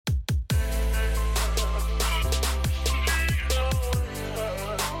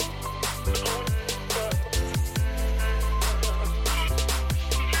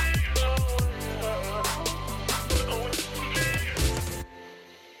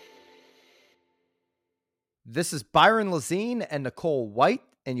This is Byron Lazine and Nicole White,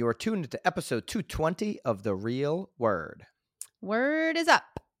 and you are tuned into episode 220 of The Real Word. Word is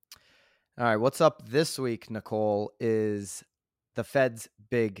up. All right, what's up this week, Nicole, is the Fed's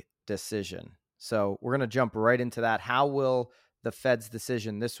big decision. So we're going to jump right into that. How will the Fed's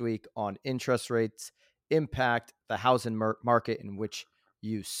decision this week on interest rates impact the housing market in which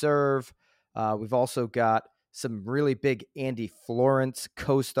you serve? We've also got some really big Andy Florance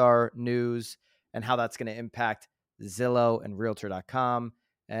CoStar news and how that's going to impact Zillow and Realtor.com.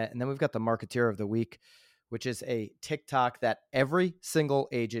 And then we've got the Marketeer of the Week, which is a TikTok that every single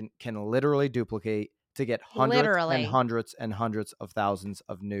agent can literally duplicate to get hundreds and hundreds and hundreds of thousands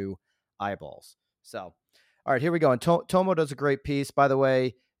of new eyeballs. So, all right, here we go. And Tomo does a great piece. By the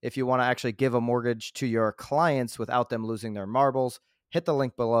way, if you want to actually give a mortgage to your clients without them losing their marbles, hit the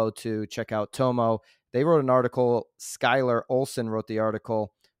link below to check out Tomo. They wrote an article. Skylar Olson wrote the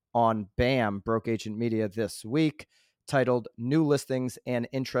article on BAM, Broke Agent Media, this week, titled New Listings and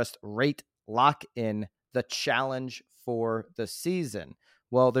Interest Rate Lock-In, the Challenge for the Season.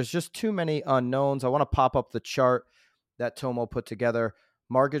 Well, there's just too many unknowns. I want to pop up the chart that Tomo put together.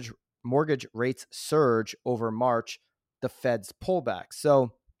 Mortgage rates surge over March, the Fed's pullback.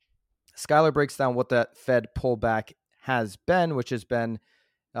 So Skylar breaks down what that Fed pullback has been, which has been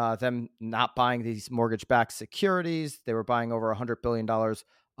them not buying these mortgage-backed securities. They were buying over $100 billion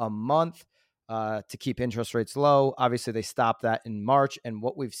a month to keep interest rates low. Obviously, they stopped that in March. And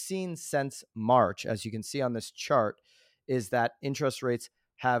what we've seen since March, as you can see on this chart, is that interest rates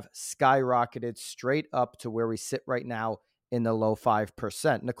have skyrocketed straight up to where we sit right now in the low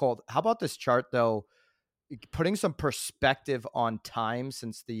 5%. Nicole, how about this chart, though, putting some perspective on time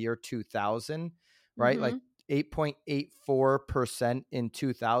since the year 2000, right? Mm-hmm. Like 8.84% in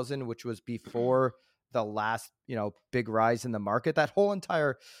 2000, which was before the last, big rise in the market. That whole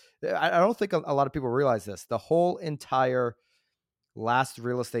entire, I don't think a lot of people realize this. The whole entire last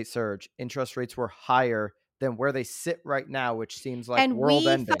real estate surge, interest rates were higher than where they sit right now, which seems like world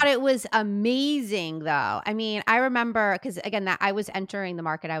ending. And we thought it was amazing, though. I mean, I remember, because again, that I was entering the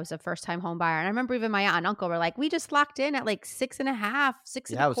market. I was a first-time home buyer. And I remember even my aunt and uncle were like, we just locked in at like 6.5,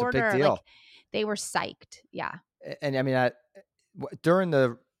 6 and a quarter. It was a big deal. Like, they were psyched. Yeah. And I mean, during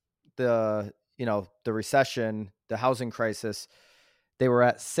the recession, the housing crisis, they were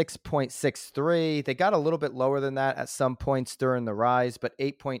at 6.63. They got a little bit lower than that at some points during the rise, but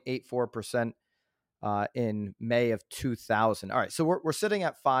 8.84% in May of 2000. All right, so we're sitting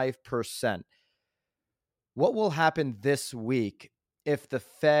at 5%. What will happen this week if the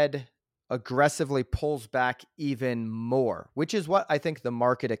Fed aggressively pulls back even more, which is what I think the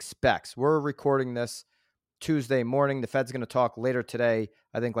market expects? We're recording this Tuesday morning. The Fed's going to talk later today,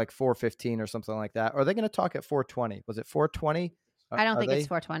 I think like 4:15 or something like that. Or are they going to talk at 4:20? Was it 4:20? I don't think it's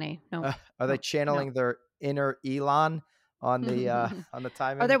 4:20. No. Are they channeling their inner Elon on the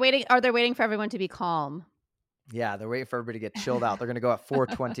timing? Are they waiting for everyone to be calm? Yeah, they're waiting for everybody to get chilled out. They're going to go at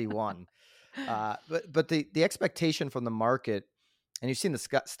 4:21. But the expectation from the market, and you've seen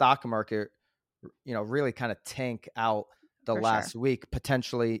the stock market, really kind of tank out the last week,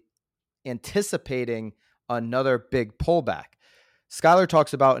 potentially anticipating another big pullback. Skylar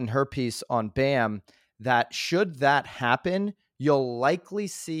talks about in her piece on BAM that should that happen, you'll likely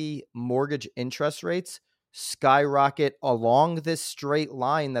see mortgage interest rates skyrocket along this straight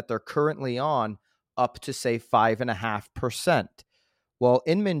line that they're currently on up to, say, 5.5%. Well,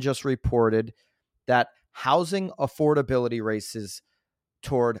 Inman just reported that housing affordability races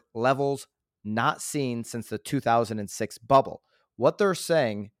toward levels not seen since the 2006 bubble. What they're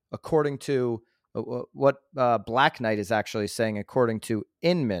saying, according to what Black Knight is actually saying, according to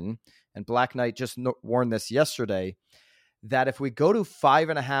Inman, and Black Knight just warned this yesterday, that if we go to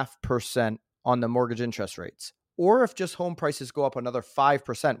 5.5% on the mortgage interest rates, or if just home prices go up another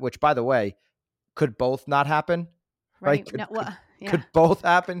 5%, which, by the way, could both not happen, right? Could both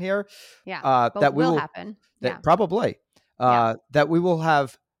happen here. Yeah, that will happen. Probably. That we will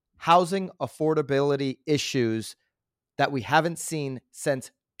have housing affordability issues that we haven't seen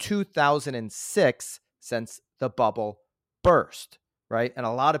since 2006, since the bubble burst, right? And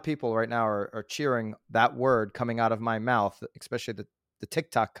a lot of people right now are cheering that word coming out of my mouth, especially the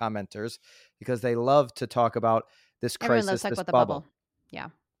TikTok commenters, because they love to talk about this crisis, loves to talk this about bubble. The bubble. Yeah,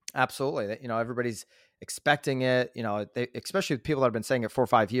 absolutely. Everybody's expecting it. Especially people that have been saying it for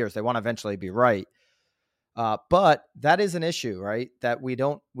 5 years, they want to eventually be right. But that is an issue, right? That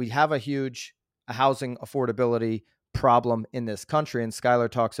we have a huge housing affordability problem in this country. And Skylar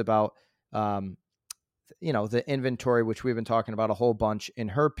talks about, the inventory, which we've been talking about a whole bunch in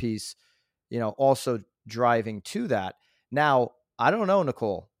her piece, also driving to that. Now, I don't know,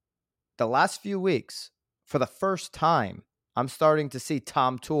 Nicole, the last few weeks for the first time, I'm starting to see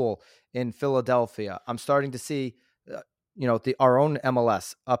Tom Toole in Philadelphia. I'm starting to see, our own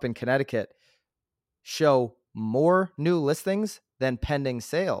MLS up in Connecticut show more new listings than pending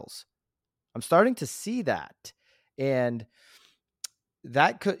sales. I'm starting to see that. And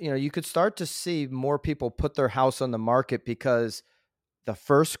that could, you could start to see more people put their house on the market because the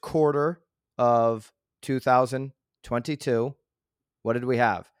first quarter of 2022, what did we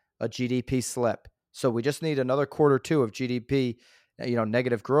have? A GDP slip. So we just need another quarter two of GDP,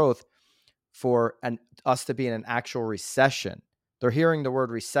 negative growth for us to be in an actual recession. They're hearing the word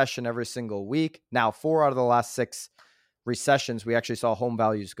recession every single week. Now, 4 out of the last 6 recessions, we actually saw home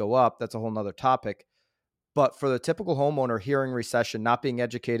values go up. That's a whole nother topic. But for the typical homeowner hearing recession, not being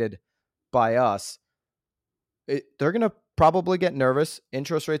educated by us, they're going to probably get nervous.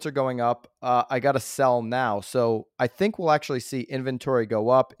 Interest rates are going up. I got to sell now. So I think we'll actually see inventory go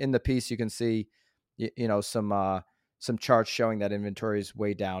up. In the piece, you can see, some charts showing that inventory is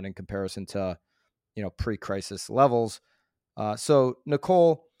way down in comparison to, pre-crisis levels. So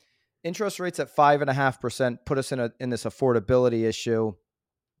Nicole, interest rates at 5.5% put us in this affordability issue.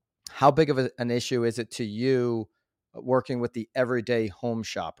 How big of an issue is it to you working with the everyday home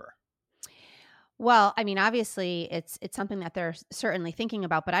shopper? Well, I mean, obviously, it's something that they're certainly thinking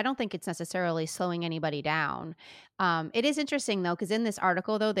about, but I don't think it's necessarily slowing anybody down. It is interesting, though, because in this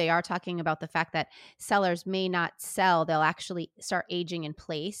article, though, they are talking about the fact that sellers may not sell; they'll actually start aging in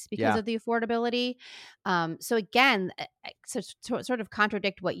place because of the affordability. So again, to sort of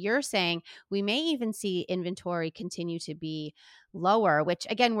contradict what you're saying, we may even see inventory continue to be lower, which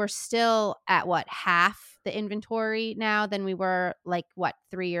again, we're still at half the inventory now than we were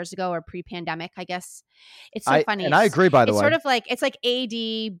 3 years ago or pre-pandemic, I guess. It's so funny. And I agree, by the way. It's sort of like, it's like AD,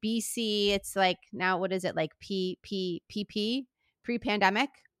 BC. It's like now, what is it? Like PP, pre-pandemic.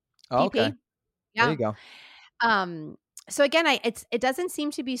 Oh, okay. PP. Yeah. There you go. So again, it doesn't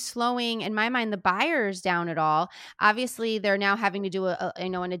seem to be slowing, in my mind, the buyers down at all. Obviously, they're now having to do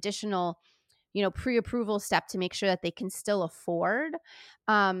an additional pre-approval step to make sure that they can still afford.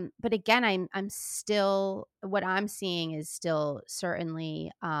 But again, I'm still, what I'm seeing is still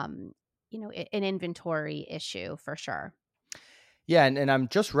certainly, an inventory issue for sure. Yeah. And I'm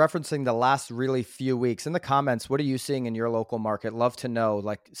just referencing the last really few weeks. In the comments, what are you seeing in your local market? Love to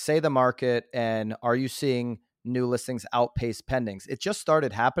know, say the market, and are you seeing new listings outpace pendings? It just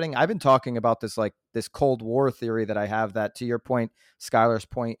started happening. I've been talking about this, this Cold War theory that I have, that, to your point, Skylar's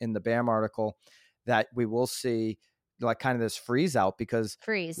point in the BAM article, that we will see kind of this freeze out, because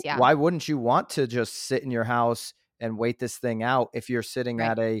yeah. Why wouldn't you want to just sit in your house and wait this thing out if you're sitting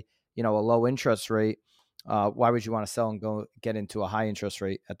at a low interest rate? Why would you want to sell and go get into a high interest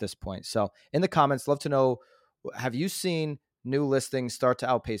rate at this point? So in the comments, love to know, have you seen new listings start to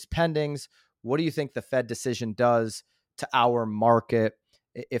outpace pendings? What do you think the Fed decision does to our market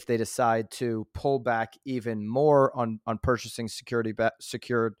if they decide to pull back even more on purchasing secured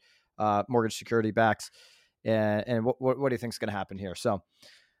mortgage security backs? And what do you think is going to happen here? So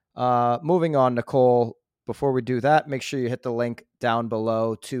moving on, Nicole, before we do that, make sure you hit the link down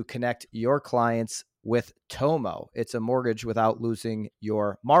below to connect your clients with Tomo. It's a mortgage without losing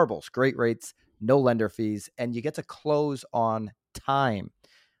your marbles. Great rates, no lender fees, and you get to close on time.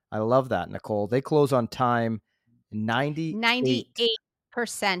 I love that, Nicole. They close on time 98%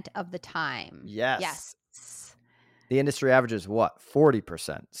 of the time. Yes. The industry average is what?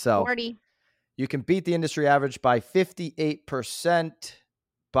 40%. So 40. You can beat the industry average by 58%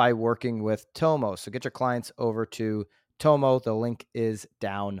 by working with Tomo. So get your clients over to Tomo. The link is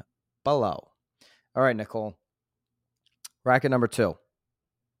down below. All right, Nicole. Racket number 2.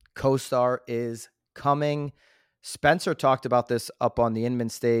 CoStar is coming. Spencer talked about this up on the Inman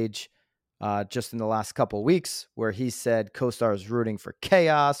stage just in the last couple of weeks, where he said CoStar is rooting for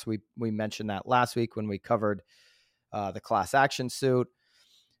chaos. We mentioned that last week when we covered the class action suit.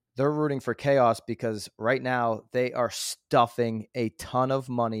 They're rooting for chaos because right now they are stuffing a ton of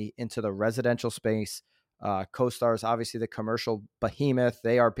money into the residential space. CoStar is obviously the commercial behemoth.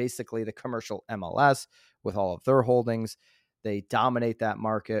 They are basically the commercial MLS with all of their holdings. They dominate that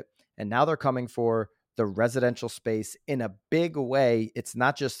market. And now they're coming for the residential space in a big way. It's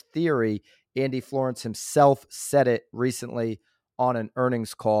not just theory. Andy Florence himself said it recently on an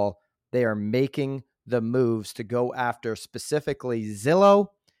earnings call. They are making the moves to go after specifically Zillow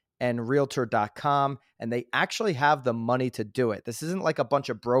and Realtor.com, and they actually have the money to do it. This isn't like a bunch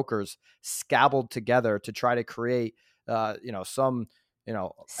of brokers scabbled together to try to create, some,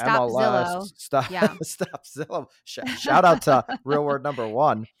 Stop MLS Zillow. Stop Zillow. Shout out to Real Word number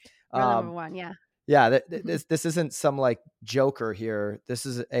 1. Number 1, yeah. Yeah, Mhm. this isn't some like joker here. This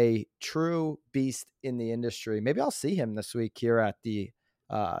is a true beast in the industry. Maybe I'll see him this week here at the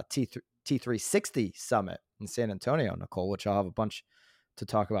T360 Summit in San Antonio, Nicole, which I'll have a bunch to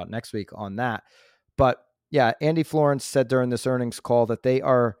talk about next week on that. But yeah, Andy Florence said during this earnings call that they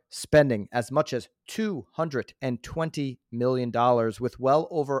are spending as much as $220 million with well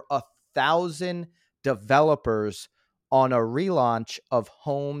over 1,000 developers on a relaunch of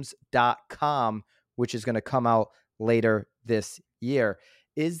homes.com, which is going to come out later this year.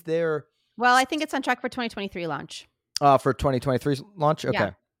 Is there Well, I think it's on track for 2023 launch. for 2023 launch? Yeah.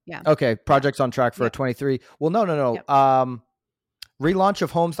 Okay. Yeah. Okay. Yeah. Project's on track for Yep. 23. Well, no. Yep. Relaunch of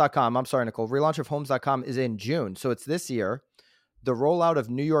homes.com. I'm sorry, Nicole. Relaunch of homes.com is in June. So it's this year. The rollout of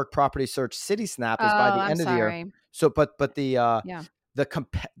New York property search City Snap Oh, is by the I'm end of the year. sorry. So, but the Yeah.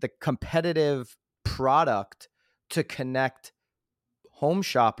 the competitive product to connect home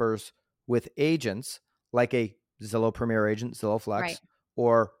shoppers with agents like a Zillow Premier Agent, Zillow Right. Flex,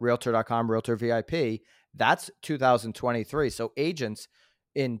 or Realtor.com, Realtor VIP, that's 2023. So agents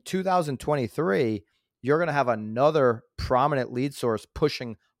in 2023, you're going to have another prominent lead source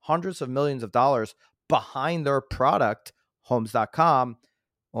pushing hundreds of millions of dollars behind their product, homes.com,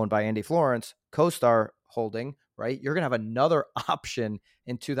 owned by Andy Florence, CoStar Holding, right? You're going to have another option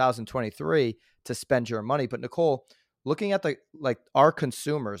in 2023 to spend your money. But Nicole, looking at the like our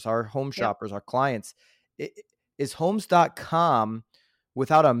consumers, our home Yep. shoppers, our clients, is homes.com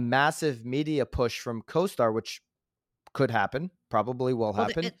without a massive media push from CoStar, which could happen, probably will Well,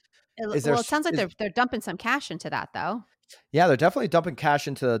 happen. it sounds like they're dumping some cash into that though. Yeah, they're definitely dumping cash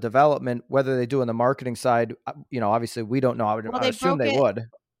into the development. Whether they do on the marketing side, obviously we don't know. I would, Well, I would they assume broke they it.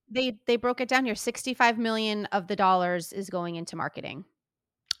 would. They broke it down here. 65 million of the dollars is going into marketing.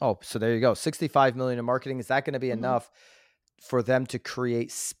 Oh, so there you go. 65 million in marketing. Is that going to be Mm-hmm. enough for them to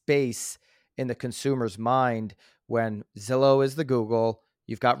create space in the consumer's mind when Zillow is the Google,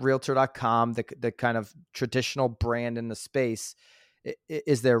 you've got realtor.com, the kind of traditional brand in the space.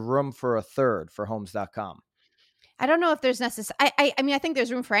 Is there room for a third for homes.com? I don't know if there's I mean, I think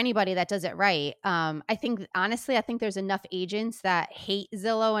there's room for anybody that does it right. I think honestly, I think there's enough agents that hate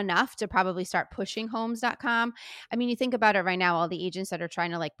Zillow enough to probably start pushing homes.com. I mean, you think about it right now, all the agents that are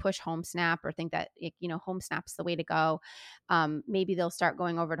trying to like push HomeSnap or think that, HomeSnap's the way to go. Maybe they'll start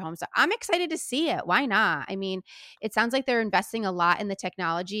going over to HomeSnap. I'm excited to see it. Why not? I mean, it sounds like they're investing a lot in the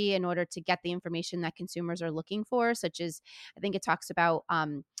technology in order to get the information that consumers are looking for, such as I think it talks about,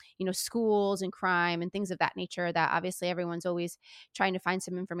 schools and crime and things of that nature that obviously everyone's always trying to find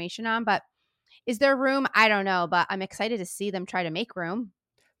some information on. But is there room? I don't know, but I'm excited to see them try to make room.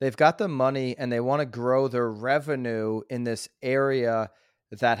 They've got the money and they want to grow their revenue in this area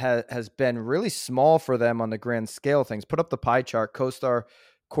that has been really small for them on the grand scale of things. Put up the pie chart. CoStar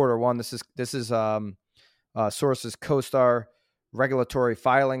Q1. This is sources CoStar regulatory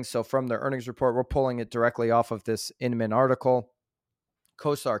filings. So from their earnings report, we're pulling it directly off of this Inman article.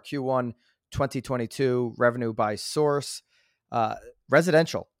 CoStar Q1 2022 revenue by source.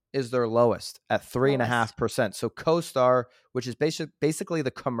 Residential is their lowest at 3.5%. So CoStar, which is basically the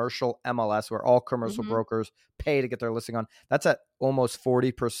commercial MLS where all commercial Mm-hmm. brokers pay to get their listing on, that's at almost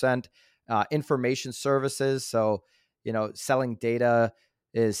 40%. Information services, so selling data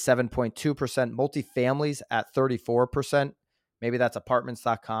is 7.2%. Multifamilies at 34%. Maybe that's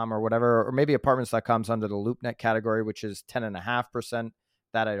apartments.com or whatever, or maybe apartments.com is under the LoopNet category, which is 10.5%.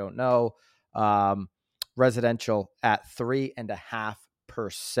 That I don't know. Residential at 3.5%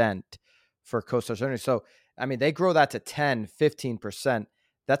 for CoStar's earnings. So, I mean, they grow that to 10, 15%.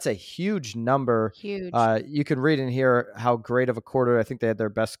 That's a huge number. Huge. You can read in here how great of a quarter. I think they had their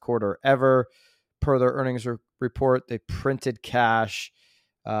best quarter ever per their earnings report. They printed cash.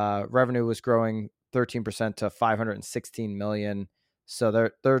 Revenue was growing 13% to 516 million. So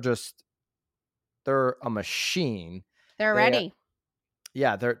they're a machine. They're ready.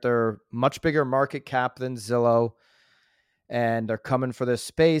 Yeah, they're much bigger market cap than Zillow, and they're coming for this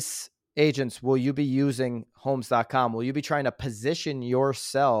space. Agents, will you be using homes.com? Will you be trying to position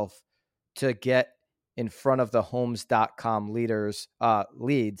yourself to get in front of the homes.com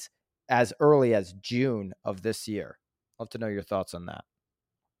leads as early as June of this year? I'd love to know your thoughts on that.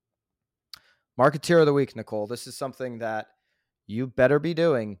 Marketeer of the week, Nicole. This is something that you better be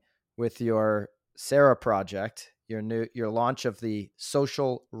doing with your Sarah project, your launch of the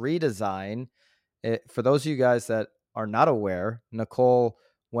social redesign. For those of you guys that are not aware, Nicole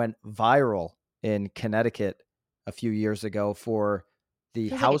went viral in Connecticut a few years ago for the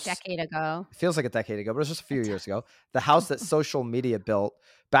Feels like a house. decade ago. It feels like a decade ago, but it was just a few years ago. The house that social media built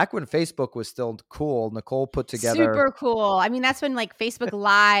back when Facebook was still cool. Nicole put together. Super cool. I mean, that's when like Facebook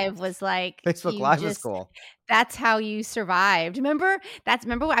Live was like Facebook you Live is just cool. that's how you survived. Remember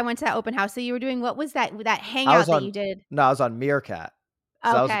when I went to that open house that you were doing? What was that I hangout was that on. you did? No, I was on Meerkat.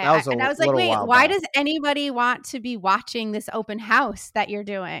 So Okay. that was a And I was like, little "Wait, while why back. does anybody want to be watching this open house that you're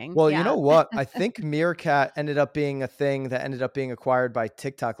doing?" Well, you Yeah. know what? I think Meerkat ended up being a thing that ended up being acquired by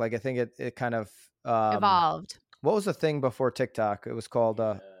TikTok. Like I think it kind of Evolved. what was the thing before TikTok? It was called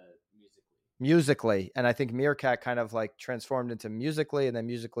Musically, and I think Meerkat kind of like transformed into Musically, and then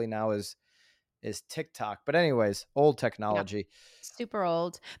Musically now is TikTok. But anyways, old Yep. technology. Super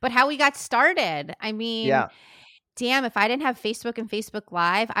old. But how we got started. I mean, Yeah. damn, if I didn't have Facebook and Facebook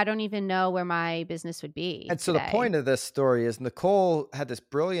Live, I don't even know where my business would be And so the today. point of this story is Nicole had this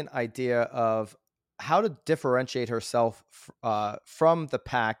brilliant idea of how to differentiate herself from the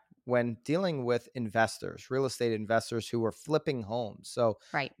pack when dealing with investors, real estate investors who were flipping homes. So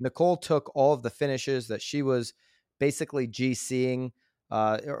Right. Nicole took all of the finishes that she was basically GCing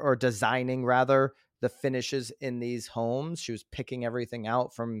or designing rather the finishes in these homes. She was picking everything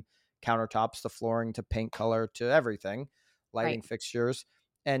out from countertops to flooring to paint color to everything, lighting Right. fixtures.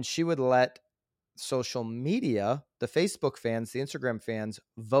 And she would let social media, the Facebook fans, the Instagram fans,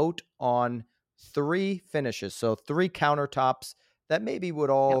 vote on 3 finishes. So 3 countertops that maybe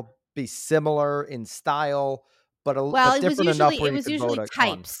would Yep. all be similar in style, but Well, it was different enough where usually you could vote on.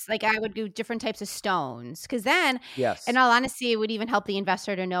 types. Like I would do different types of stones because then, in Yes. all honesty, it would even help the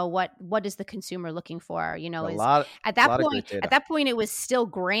investor to know what is the consumer looking for. A Is lot at a that lot of point great data. at that point it was still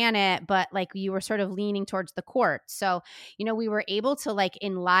granite, but like you were sort of leaning towards the quartz. So we were able to like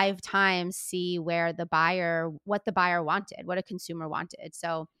in live time see what the buyer wanted, what a consumer wanted.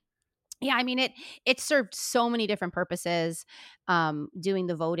 So yeah, I mean it served so many different purposes. Doing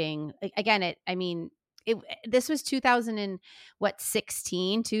the voting again, this was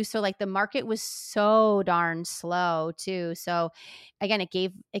 2016 too. So like the market was so darn slow too. So again, it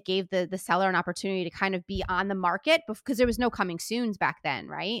gave the seller an opportunity to kind of be on the market because there was no coming soons back then,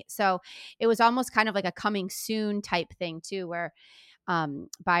 right? So it was almost kind of like a coming soon type thing too, where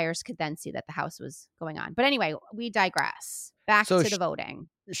buyers could then see that the house was going on. But anyway, we digress. Back So to the voting.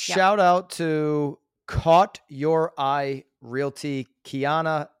 Yep. shout out to Caught Your Eye Realty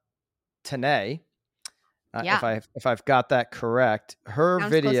Kiana Tanay. Yeah. If I've got that correct, her Sounds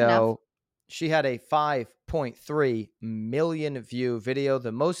close enough. video, she had a 5.3 million view video,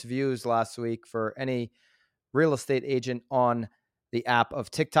 the most views last week for any real estate agent on the app of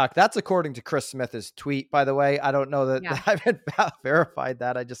TikTok. That's according to Chris Smith's tweet, by the way. I don't know that Yeah. I haven't verified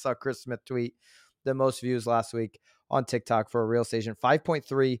that. I just saw Chris Smith tweet the most views last week on TikTok for a real estate agent,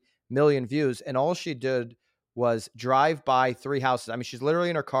 5.3 million views. And all she did was drive by 3 houses. I mean, she's literally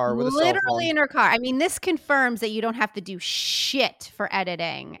in her car with a cell phone. Literally in her car. I mean, this confirms that you don't have to do shit for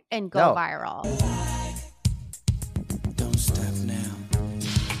editing and go viral. Don't stop now.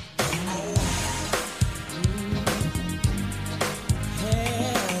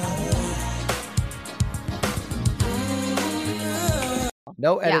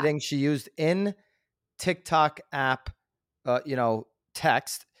 No editing. She used in TikTok app,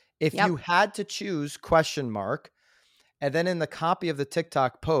 text. If you had to choose ? And then in the copy of the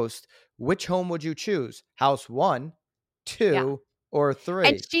TikTok post, which home would you choose? House 1, 2, or 3?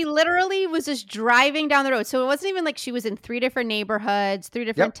 And she literally was just driving down the road. So it wasn't even like she was in 3 different neighborhoods, 3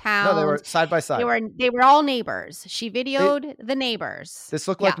 different towns. No, they were side by side. They were all neighbors. She videoed the neighbors. This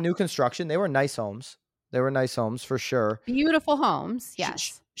looked like new construction. They were nice homes. They were nice homes for sure. Beautiful homes.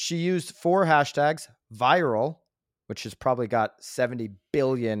 Yes. She used 4 hashtags: viral, which has probably got 70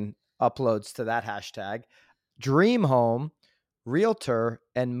 billion uploads to that hashtag, dream home, realtor,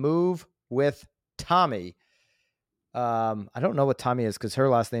 and move with Tommy. I don't know what Tommy is because her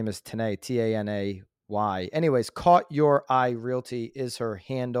last name is Tanay, Tanay. Anyways, Caught Your Eye Realty is her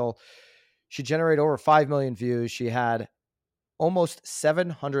handle. She generated over 5 million views. She had almost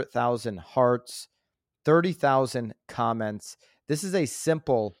 700,000 hearts, 30,000 comments. This is a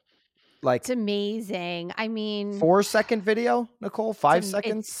simple, it's amazing. I mean, 4-second video, Nicole, 5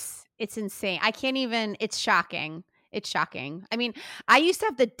 seconds. It's insane. I can't even, it's shocking. It's shocking. I mean, I used to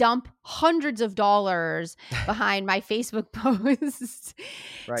have to dump hundreds of dollars behind my Facebook posts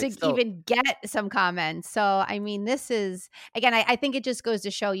to even get some comments. So, I mean, this is, again, I think it just goes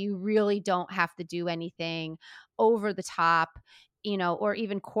to show you really don't have to do anything over the top. or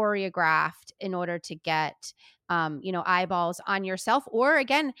even choreographed in order to get, eyeballs on yourself. Or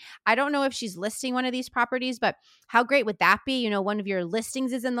again, I don't know if she's listing one of these properties, but how great would that be? One of your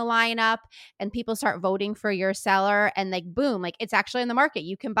listings is in the lineup and people start voting for your seller and like, boom, like it's actually in the market.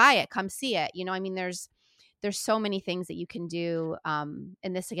 You can buy it. Come see it. There's so many things that you can do. And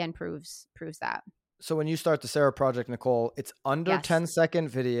this again proves that. So when you start the Sarah Project, Nicole, it's under Yes.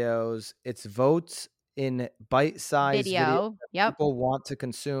 10-second videos. It's votes in bite-sized videos Video. that Yep. people want to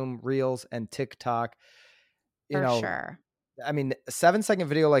consume, Reels and TikTok. For sure. I mean, a 7-second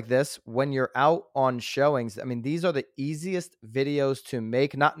video like this, when you're out on showings, I mean, these are the easiest videos to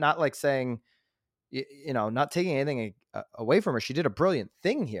make. Not like saying, not taking anything away from her. She did a brilliant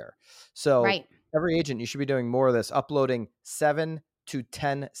thing here. So Right. every agent, you should be doing more of this, uploading 7 to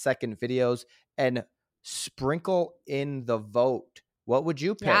 10-second videos and sprinkle in the vote. What would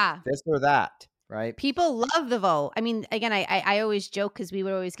you pick? Yeah. This or that, right? People love the vote. I mean, again, I always joke because we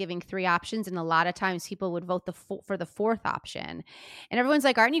were always giving 3 options, and a lot of times people would vote for the 4th option. And everyone's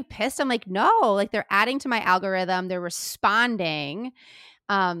like, aren't you pissed? I'm like, no, like they're adding to my algorithm. They're responding.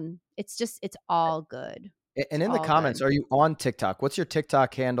 It's all good. And in the comments, are you on TikTok? What's your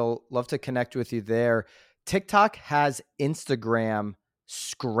TikTok handle? Love to connect with you there. TikTok has Instagram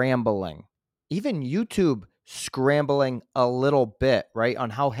scrambling, even YouTube scrambling a little bit, right? On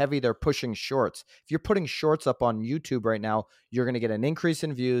how heavy they're pushing shorts. If you're putting shorts up on YouTube right now, you're going to get an increase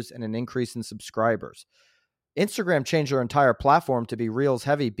in views and an increase in subscribers. Instagram changed their entire platform to be Reels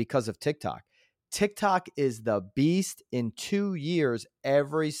heavy because of TikTok. TikTok is the beast. In 2 years,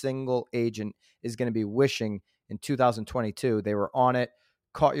 every single agent is going to be wishing in 2022 they were on it.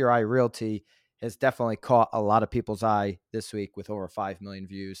 Caught Your Eye Realty has definitely caught a lot of people's eye this week with over 5 million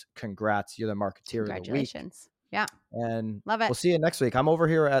views. Congrats. You're the marketeer of the week. Congratulations. Yeah. And love it. We'll see you next week. I'm over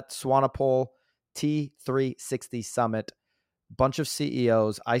here at Swanepoel T360 Summit. Bunch of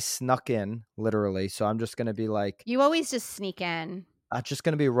CEOs. I snuck in literally. So I'm just going to be like, you always just sneak in. I'm just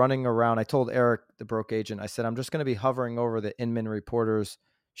going to be running around. I told Eric, the broke agent, I said, I'm just going to be hovering over the Inman reporter's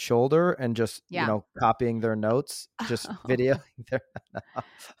shoulder and just, copying their notes, just videoing their.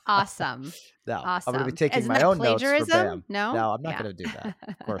 Awesome. No, awesome. I'm going to be taking Isn't my own plagiarism? notes for BAM. No, I'm not going to do that.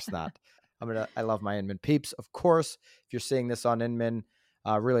 Of course not. I love my Inman peeps. Of course, if you're seeing this on Inman,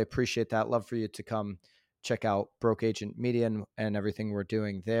 really appreciate that. Love for you to come check out Broke Agent Media and everything we're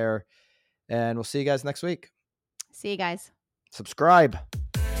doing there. And we'll see you guys next week. See you guys. Subscribe.